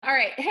All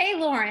right. Hey,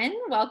 Lauren,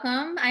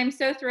 welcome. I'm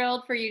so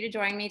thrilled for you to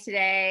join me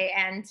today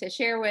and to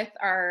share with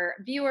our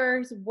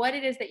viewers what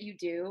it is that you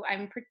do.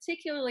 I'm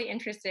particularly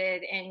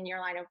interested in your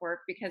line of work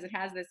because it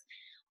has this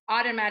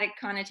automatic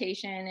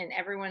connotation in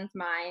everyone's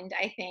mind,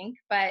 I think.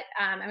 But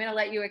I'm going to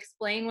let you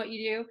explain what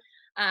you do.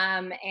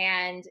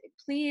 And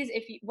please,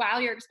 if you,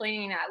 while you're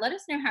explaining that, let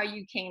us know how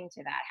you came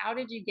to that. How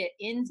did you get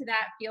into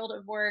that field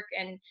of work,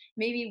 and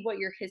maybe what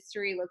your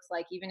history looks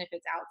like, even if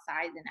it's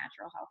outside the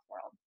natural health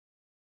world?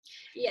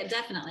 Yeah,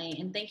 definitely.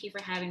 And thank you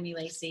for having me,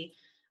 Lacey.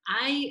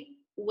 I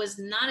was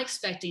not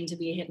expecting to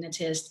be a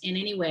hypnotist in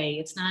any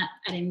way. I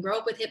didn't grow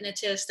up with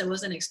hypnotists. I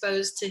wasn't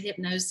exposed to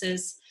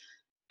hypnosis.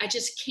 I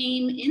just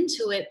came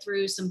into it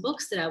through some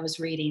books that I was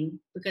reading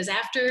because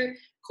after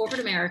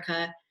corporate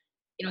America,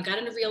 I got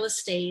into real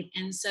estate.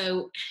 And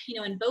so,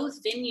 in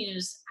both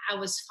venues, I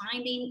was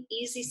finding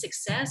easy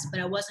success,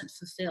 but I wasn't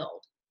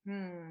fulfilled.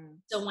 Hmm.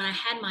 So when I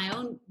had my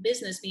own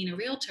business being a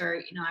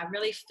realtor, I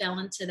really fell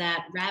into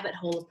that rabbit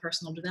hole of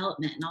personal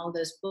development and all of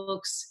those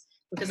books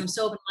because I'm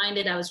so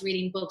open-minded. I was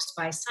reading books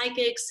by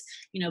psychics,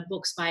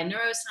 books by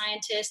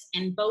neuroscientists,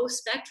 and both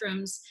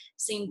spectrums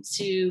seem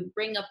to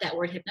bring up that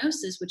word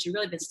hypnosis, which has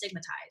really been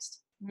stigmatized,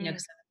 Hmm.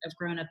 because I've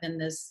grown up in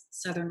this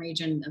southern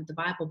region of the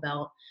Bible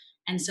Belt.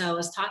 And so I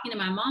was talking to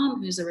my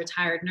mom, who's a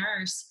retired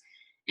nurse,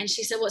 and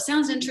she said, well, it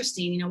sounds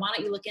interesting, why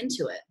don't you look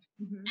into it?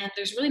 Mhm. And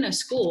there's really no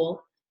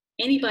school.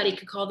 Anybody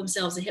could call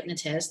themselves a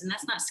hypnotist, and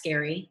that's not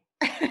scary.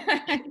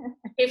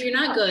 If you're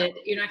not good,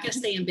 you're not going to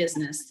stay in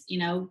business,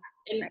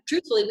 And Right.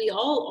 truthfully, we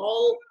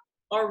all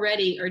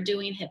already are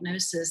doing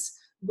hypnosis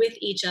with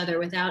each other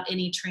without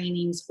any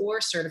trainings or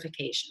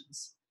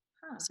certifications.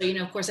 Huh. So,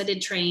 of course, I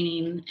did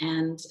training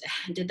and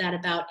did that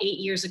about 8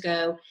 years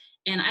ago.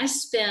 And I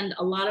spend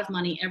a lot of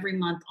money every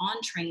month on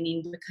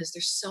training because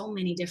there's so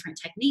many different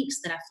techniques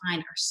that I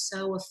find are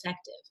so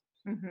effective.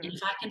 And Mhm.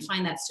 if I can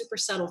find that super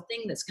subtle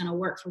thing that's going to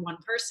work for one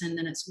person,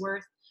 then it's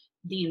worth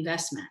the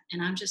investment.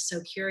 And I'm just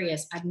so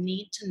curious. I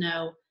need to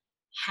know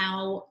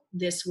how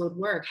this would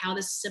work, how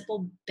this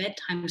simple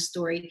bedtime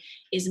story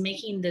is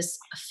making this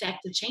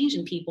effective change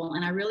in people.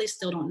 And I really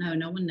still don't know.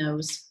 No one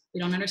knows. We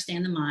don't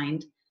understand the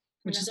mind,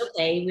 which No. is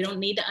okay. We don't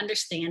need to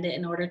understand it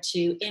in order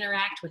to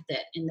interact with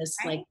it in this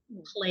like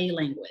Right. play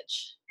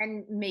language.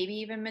 And maybe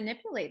even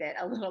manipulate it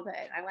a little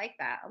bit. I like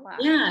that a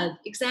lot. Yeah,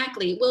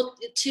 exactly. Well,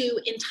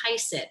 to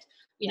entice it,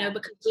 Yeah.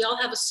 because we all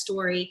have a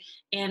story.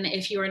 And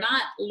if you are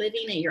not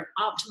living at your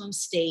optimum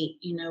state,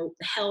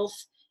 health,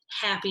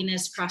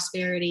 happiness,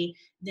 prosperity,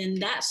 then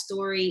that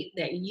story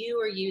that you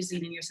are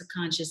using in your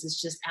subconscious is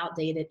just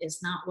outdated.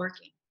 It's not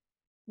working.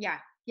 Yeah.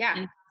 Yeah.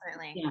 And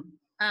Definitely.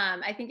 yeah,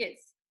 I think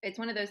it's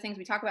one of those things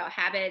we talk about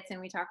habits, and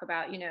we talk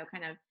about,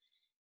 kind of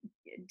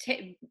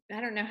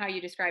I don't know how you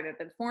describe it,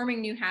 but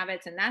forming new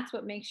habits, and that's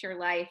what makes your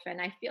life.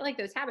 And I feel like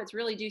those habits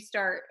really do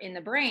start in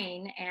the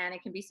brain, and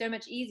it can be so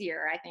much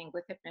easier. I think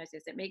with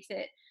hypnosis, it makes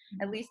it,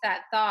 at least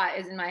that thought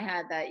is in my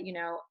head that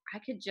I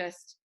could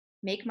just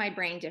make my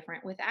brain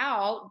different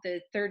without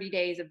the 30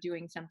 days of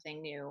doing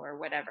something new or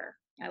whatever.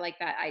 I like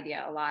that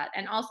idea a lot,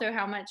 and also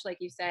how much, like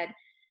you said,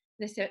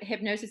 this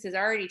hypnosis has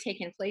already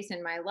taken place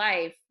in my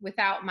life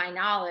without my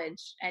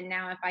knowledge, and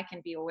now if I can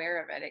be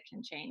aware of it, it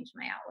can change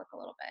my outlook a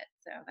little bit.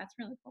 So that's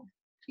really cool.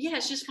 yeah,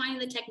 it's just finding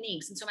the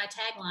techniques. And so my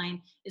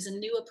tagline is a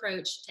new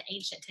approach to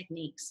ancient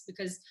techniques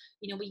because,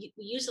 we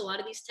use a lot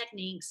of these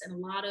techniques and a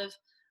lot of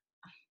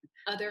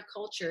other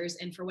cultures.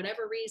 And for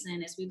whatever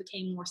reason, as we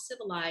became more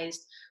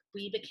civilized,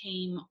 we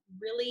became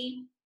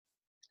really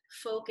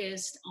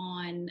focused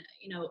on,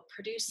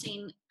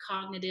 producing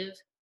cognitive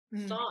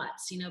Mm.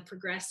 thoughts,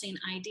 progressing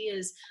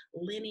ideas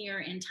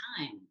linear in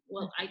time.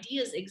 Well,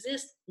 ideas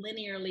exist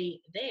linearly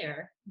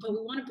there, but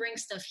we want to bring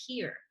stuff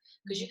here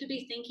because you could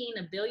be thinking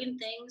a billion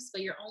things,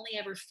 but you're only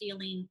ever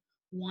feeling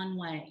one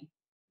way.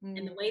 And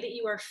Mm. the way that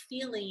you are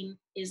feeling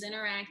is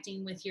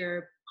interacting with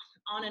your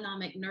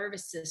autonomic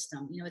nervous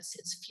system.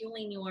 It's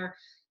fueling your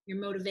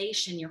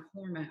motivation, your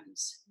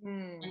hormones.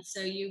 Mm. And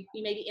so you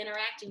may be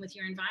interacting with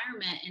your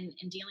environment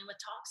and dealing with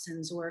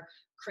toxins or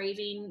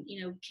craving,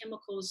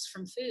 chemicals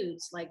from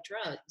foods like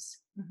drugs.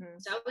 Mhm.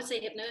 So I would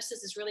say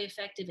hypnosis is really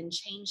effective in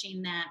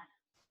changing that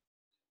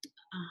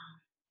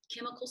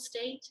chemical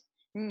state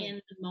Mm.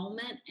 in the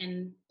moment.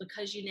 And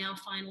because you now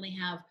finally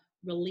have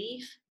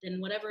relief,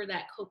 then whatever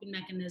that coping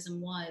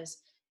mechanism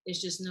was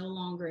is just no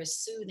longer as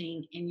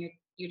soothing, and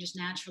you're just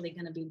naturally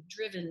going to be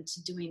driven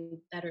to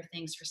doing better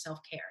things for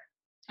self-care.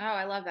 Oh,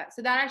 I love that.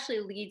 So that actually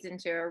leads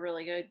into a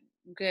really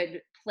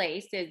good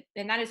place,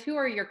 and that is, who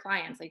are your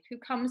clients? Like, who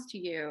comes to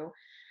you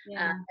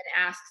Yeah. and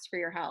asks for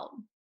your help?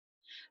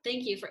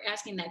 Thank you for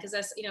asking that because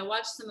that's, I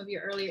watched some of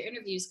your earlier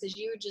interviews because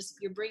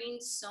you're bringing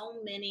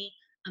so many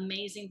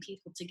amazing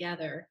people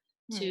together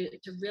Hmm. to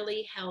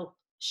really help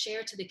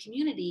share to the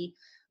community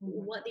Mhm.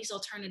 what these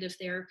alternative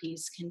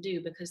therapies can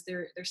do because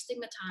they're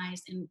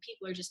stigmatized and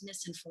people are just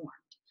misinformed.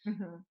 Mhm.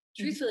 Mhm.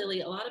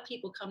 Truthfully, a lot of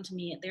people come to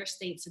me at their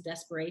states of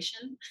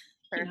desperation,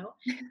 you Sure. know,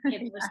 Yeah.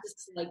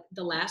 hypnosis is like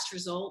the last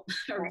result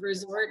or Right.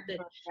 resort that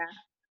Yeah.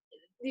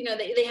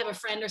 they have a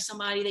friend or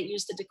somebody that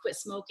used it to quit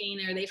smoking,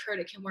 or they've heard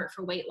it can work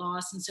for weight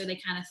loss. And so they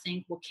kind of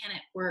think, well, can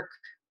it work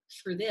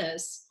for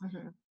this?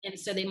 Mhm. And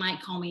so they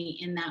might call me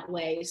in that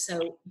way.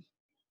 So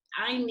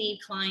I need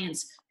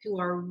clients who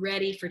are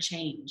ready for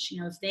change.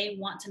 If they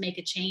want to make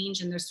a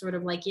change and they're sort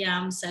of like, yeah,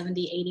 I'm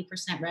 70,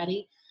 80%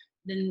 ready,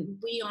 then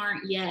we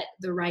aren't yet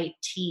the right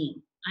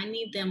team. I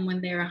need them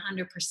when they're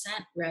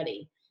 100%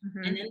 ready.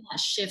 And Mhm. then that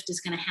shift is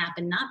going to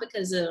happen, not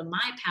because of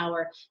my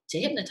power to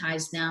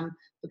hypnotize them,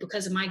 but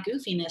because of my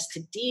goofiness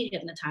to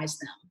de-hypnotize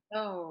them.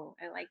 Oh,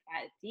 I like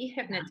that. Yeah.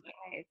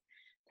 Dehypnotize.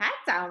 That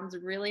sounds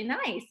really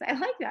nice. I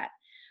like that.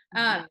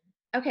 Mhm. Um,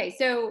 okay,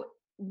 so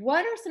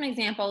what are some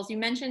examples? You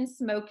mentioned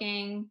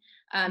smoking,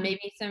 Mhm.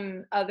 maybe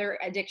some other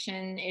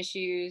addiction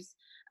issues.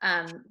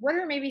 What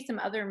are maybe some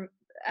other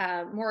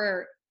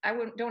more,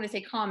 don't want to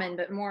say common,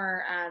 but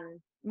more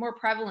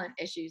prevalent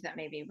issues that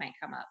maybe might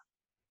come up?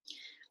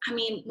 I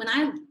mean, when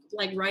I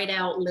like write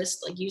out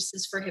list like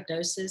uses for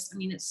hypnosis, I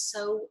mean, it's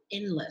so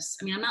endless.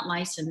 I mean, I'm not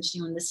licensed,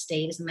 in this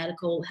state as a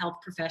medical health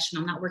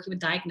professional. I'm not working with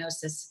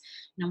diagnosis,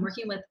 and I'm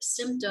working with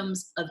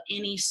symptoms of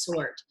any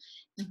sort,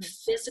 Mhm.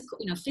 physical,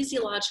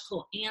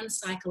 physiological and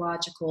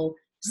psychological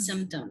Mhm.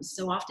 symptoms.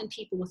 So often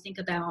people will think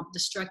about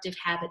destructive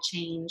habit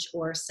change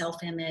or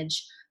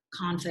self-image,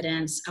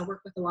 confidence. I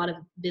work with a lot of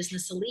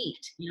business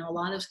elite, a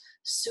lot of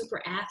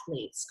super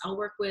athletes. I'll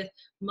work with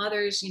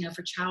mothers,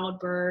 for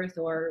childbirth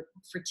or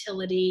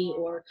fertility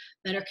or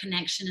better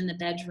connection in the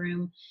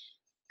bedroom.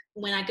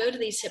 When I go to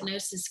these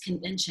hypnosis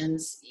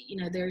conventions,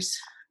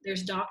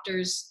 there's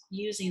doctors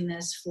using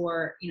this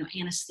for,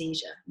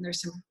 anesthesia. And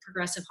there's some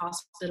progressive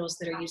hospitals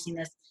that are using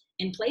this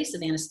in place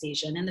of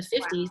anesthesia. And in the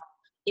Wow. 50s,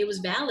 it was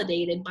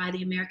validated by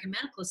the American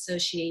Medical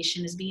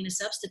Association as being a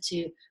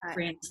substitute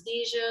for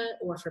anesthesia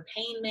or for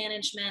pain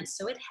management.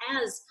 So it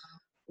has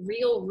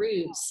real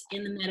roots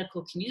in the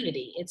medical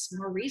community. It's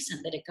more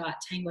recent that it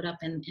got tangled up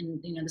in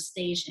the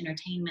stage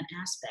entertainment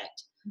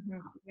aspect,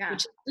 Mhm. Yeah.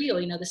 which is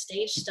real. The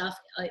stage stuff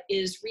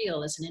is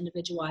real as an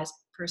individualized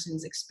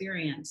person's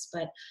experience.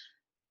 But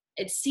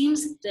it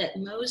seems that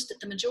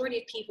the majority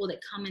of people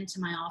that come into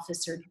my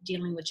office are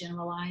dealing with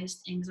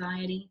generalized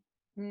anxiety,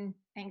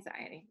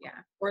 Anxiety.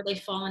 Yeah. or they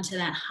fall into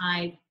that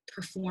high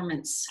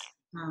performance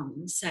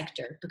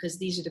sector, because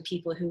these are the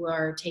people who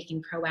are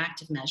taking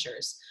proactive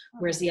measures,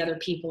 whereas the other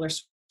people are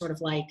sort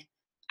of like,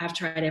 I've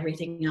tried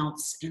everything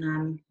else, and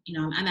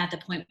I'm at the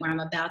point where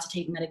I'm about to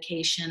take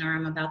medication, or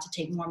I'm about to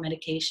take more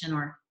medication,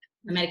 or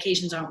the Mhm.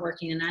 medications aren't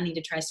working and I need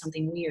to try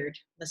something weird.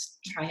 Let's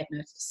try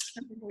hypnosis.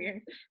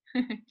 Weird.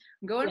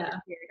 Going for Yeah.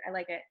 weird. I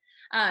like it.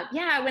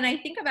 Yeah, when I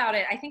think about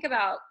it, I think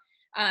about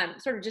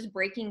sort of just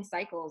breaking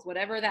cycles,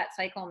 whatever that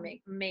cycle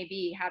may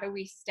be. How do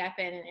we step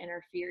in and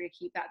interfere to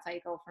keep that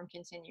cycle from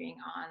continuing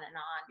on and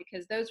on?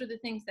 Because those are the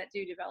things that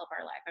do develop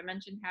our life. I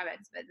mentioned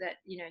habits, but that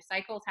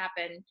cycles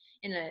happen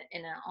in a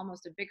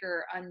almost a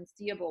bigger,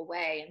 unseeable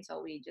way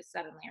until we just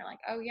suddenly are like,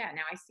 oh yeah,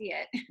 now I see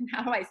it.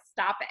 How do I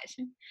stop it?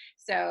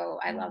 So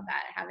I love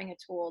that. Having a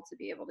tool to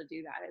be able to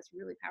do that is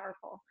really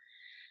powerful.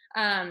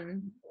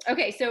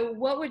 Okay, so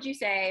what would you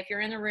say if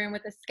you're in the room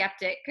with a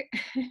skeptic?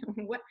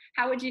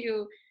 How would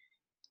you,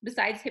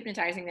 besides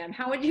hypnotizing them,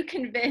 how would you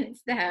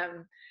convince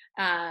them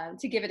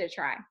to give it a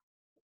try?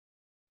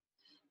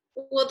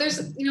 Well, there's,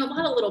 a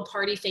lot of little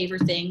party favor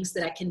things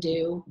that I can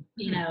do,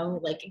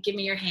 Mhm. like give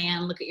me your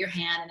hand, look at your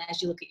hand. And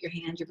as you look at your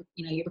hand,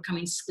 you're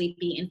becoming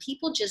sleepy, and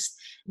people just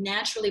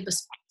naturally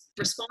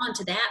respond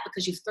to that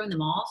because you've thrown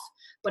them off.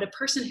 But a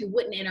person who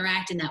wouldn't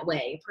interact in that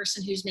way, a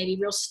person who's maybe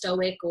real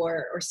stoic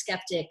or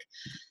skeptic,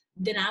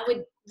 then I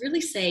would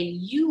really say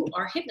you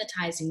are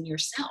hypnotizing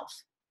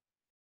yourself,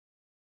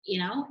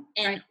 Right.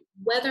 and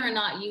whether or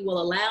not you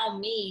will allow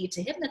me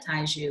to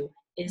hypnotize you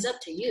is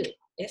up to you.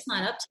 It's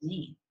not up to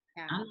me.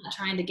 Yeah. I'm not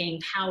trying to gain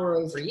power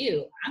over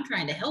you. I'm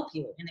trying to help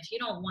you. And if you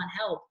don't want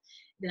help,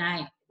 then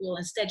I will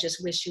instead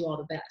just wish you all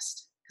the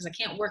best, because I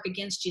can't work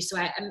against you. So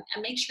I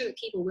make sure that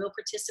people will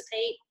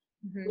participate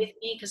Hmm. with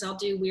me, because I'll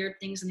do weird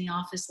things in the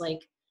office like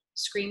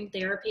scream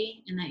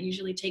therapy. And that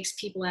usually takes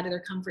people out of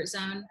their comfort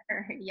zone.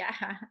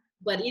 Yeah.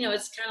 But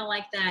it's kind of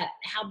like that,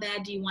 how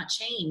bad do you want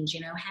change?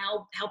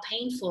 How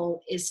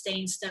painful is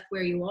staying stuck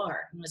where you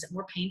are? Is it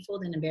more painful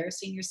than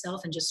embarrassing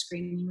yourself and just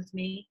screaming with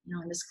me,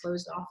 in this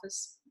closed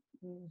office?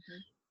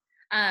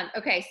 Mhm.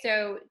 Okay,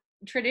 so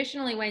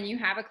traditionally, when you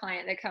have a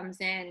client that comes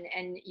in,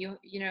 and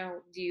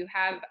do you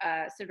have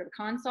a sort of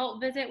consult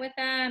visit with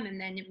them,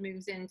 and then it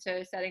moves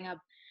into setting up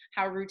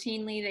how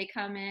routinely they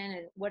come in,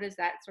 and what does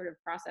that sort of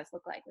process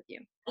look like with you?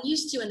 I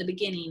used to in the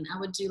beginning. I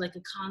would do like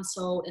a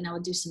consult, and I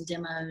would do some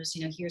demos,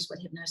 here's what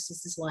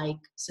hypnosis is like,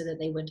 so that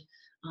they would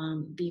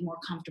be more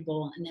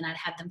comfortable. And then I'd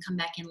have them come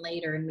back in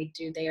later and we'd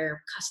do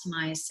their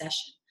customized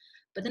session.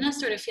 But then I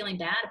started feeling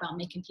bad about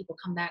making people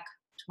come back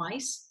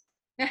twice.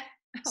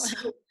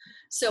 So,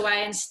 so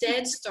I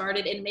instead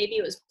started, and maybe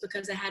it was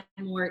because I had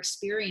more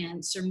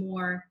experience or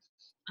more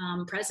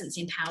presence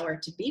and power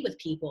to be with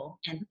people,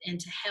 and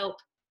to help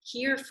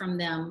hear from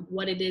them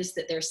what it is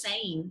that they're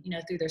saying,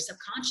 through their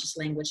subconscious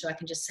language, so I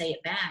can just say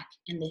it back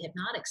in the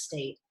hypnotic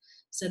state.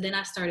 So then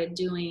I started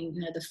doing,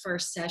 the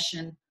first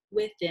session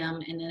with them.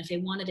 And then if they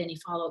wanted any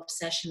follow-up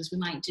sessions, we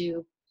might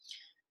do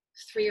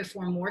 3 or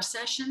 4 more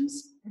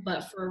sessions.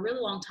 But for a really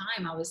long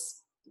time, I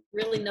was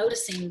really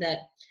noticing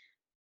that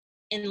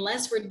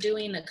unless we're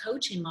doing a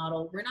coaching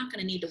model, we're not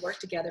going to need to work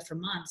together for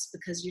months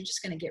because you're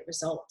just going to get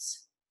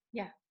results.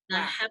 Yeah. And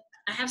Wow.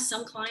 I have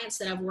some clients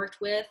that I've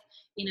worked with,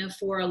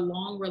 for a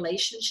long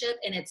relationship,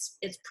 and it's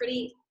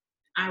pretty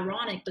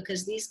ironic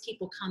because these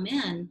people come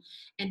in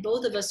and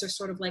both of us are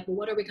sort of like, well,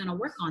 what are we going to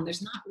work on?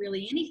 There's not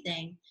really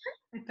anything.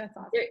 That's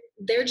awesome.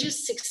 They're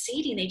just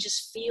succeeding. They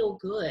just feel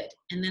good.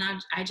 And then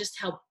I just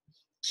help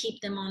keep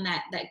them on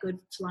that good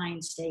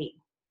flying state.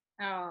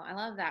 Oh, I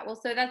love that. Well,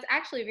 so that's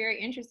actually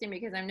very interesting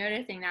because I'm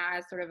noticing that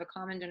as sort of a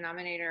common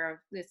denominator of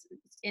this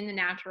in the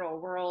natural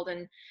world,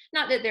 and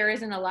not that there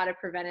isn't a lot of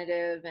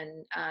preventative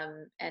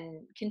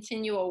and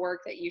continual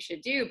work that you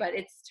should do, but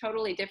it's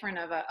totally different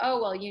of a,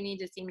 oh, well, you need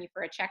to see me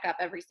for a checkup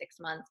every 6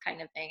 months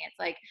kind of thing. It's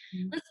like,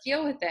 Mhm. let's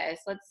deal with this.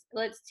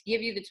 Let's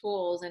give you the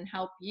tools and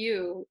help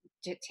you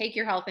to take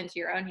your health into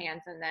your own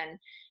hands, and then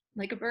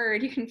like a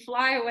bird, you can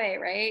fly away,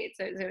 right?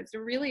 So it's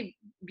really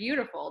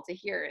beautiful to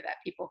hear that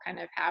people kind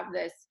of have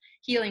this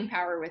healing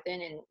power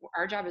within, and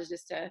our job is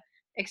just to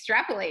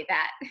extrapolate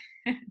that.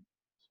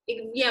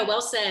 Yeah,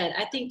 well said.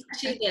 I think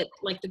too that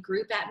like the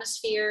group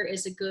atmosphere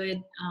is a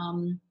good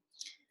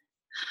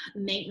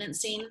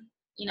maintenancing,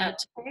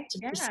 Okay, to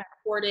be yeah.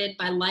 supported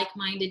by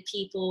like-minded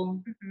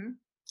people. Mhm.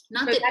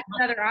 Not So that that's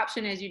another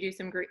option is you do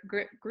some group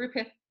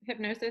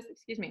hypnosis.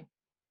 Excuse me.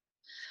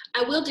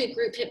 I will do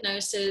group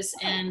hypnosis,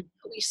 Okay. and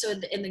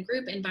in the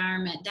group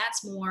environment,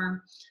 that's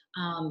more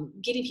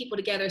getting people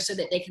together so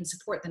that they can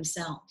support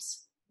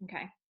themselves.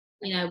 Okay.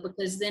 Okay.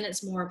 Because then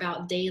it's more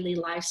about daily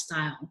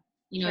lifestyle.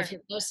 If Sure.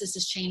 hypnosis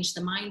has changed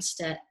the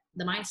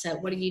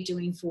mindset, what are you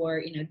doing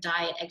for,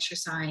 diet,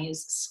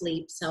 exercise,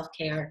 sleep,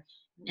 self-care?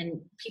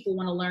 And people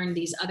want to learn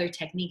these other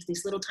techniques,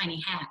 these little tiny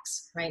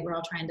hacks, right? We're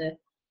all trying to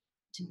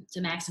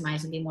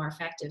maximize and be more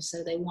effective.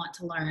 So they want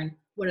to learn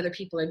what other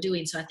people are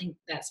doing. So I think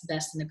that's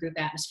best in the group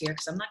atmosphere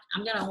because I'm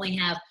going to only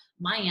have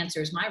my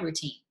answers, my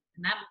routine,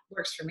 and that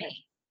works for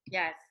me.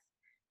 Yes.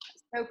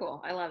 So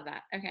cool. I love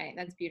that. Okay,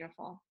 that's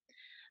beautiful.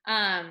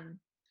 Um,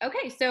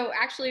 okay, so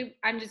actually,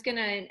 I'm just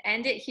gonna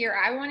end it here.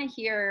 I want to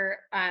hear.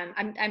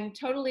 I'm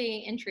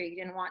totally intrigued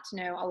and want to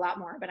know a lot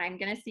more. But I'm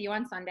gonna see you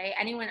on Sunday.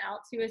 Anyone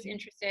else who is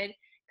interested,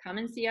 come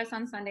and see us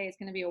on Sunday. It's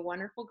gonna be a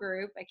wonderful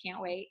group. I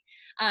can't wait.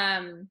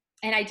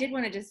 And I did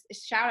want to just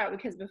shout out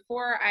because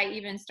before I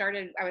even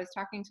started, I was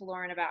talking to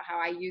Lauren about how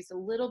I used a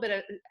little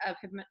bit of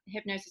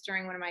hypnosis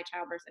during one of my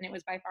childbirths, and it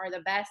was by far the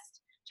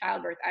best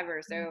childbirth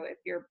ever. So if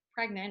you're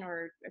pregnant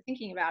or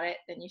thinking about it,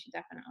 then you should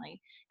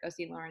definitely go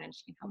see Lauren and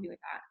she can help you with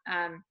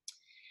that.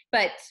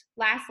 But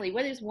lastly,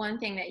 what is one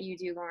thing that you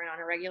do, Lauren, on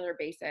a regular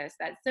basis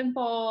that's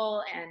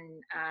simple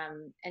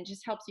and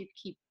just helps you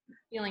keep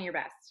feeling your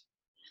best?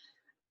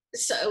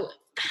 So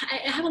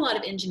I have a lot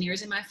of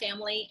engineers in my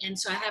family, and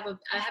so I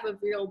have a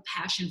real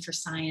passion for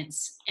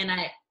science. And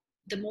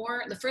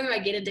the further I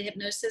get into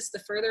hypnosis, the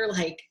further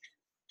like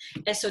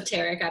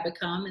esoteric I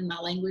become, and my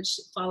language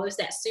follows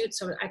that suit.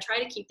 So I try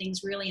to keep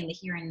things really in the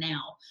here and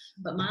now.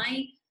 But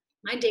my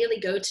daily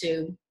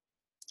go-to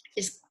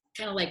is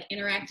kind of like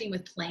interacting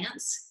with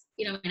plants,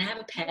 and I have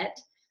a pet.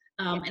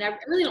 Yeah. And I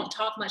really don't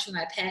talk much with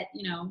my pet,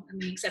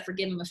 except for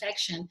give them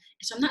affection.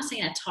 So I'm not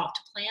saying I talk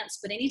to plants,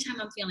 but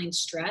anytime I'm feeling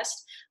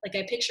stressed, like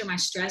I picture my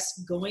stress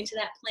going to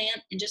that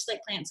plant, and just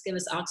like plants give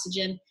us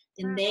oxygen,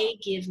 then they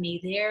give me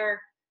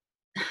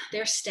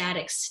their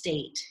static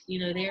state,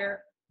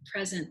 their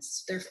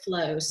presence, their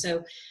flow.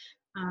 So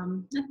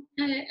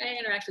I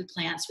interact with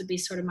plants would be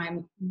sort of my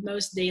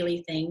most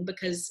daily thing,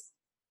 because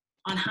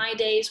on high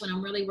days when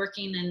I'm really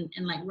working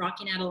and like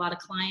rocking out a lot of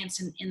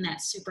clients and in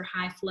that super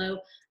high flow,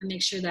 I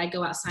make sure that I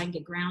go outside and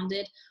get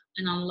grounded.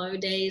 And on low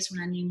days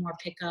when I need more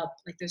pickup,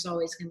 like there's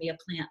always going to be a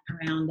plant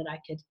around that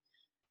I could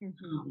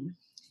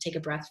take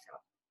a breath from.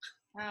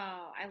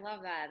 Oh, I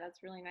love that.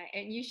 That's really nice.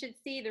 And you should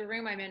see the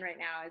room I'm in right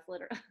now is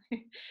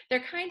literally,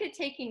 they're kind of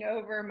taking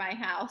over my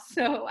house.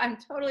 So I'm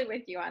totally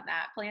with you on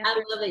that. Plants I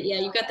are, love it.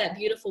 Yeah, you've got that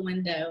beautiful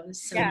window.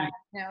 It's so yeah, nice.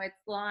 no, it's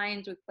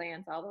lined with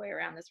plants all the way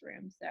around this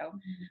room. So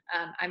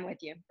Mhm. I'm with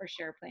you for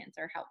sure. Plants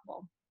are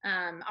helpful.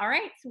 All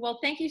right. Well,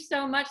 thank you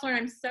so much, Lauren.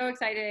 I'm so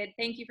excited.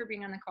 Thank you for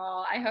being on the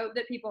call. I hope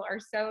that people are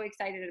so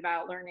excited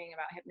about learning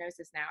about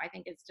hypnosis now. I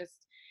think it's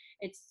just,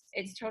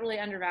 it's totally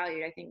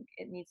undervalued. I think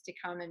it needs to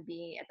come and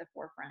be at the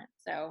forefront.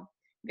 So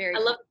very I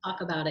cool. love to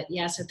talk about it.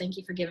 Yeah, so thank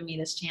you for giving me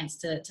this chance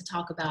to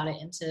talk about it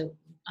and to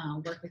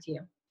work with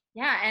you.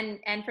 Yeah,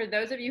 and for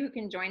those of you who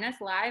can join us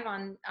live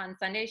on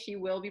Sunday, she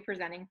will be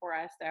presenting for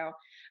us. So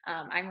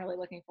I'm really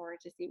looking forward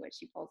to see what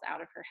she pulls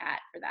out of her hat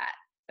for that.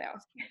 So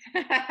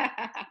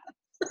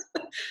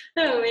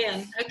Oh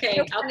man. so Okay.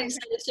 I'll be fun.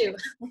 excited too.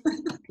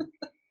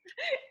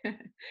 All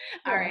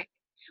Cool. right.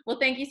 Well,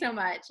 thank you so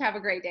much. Have a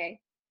great day.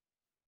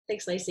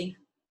 Thanks, Lacey.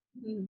 Mm.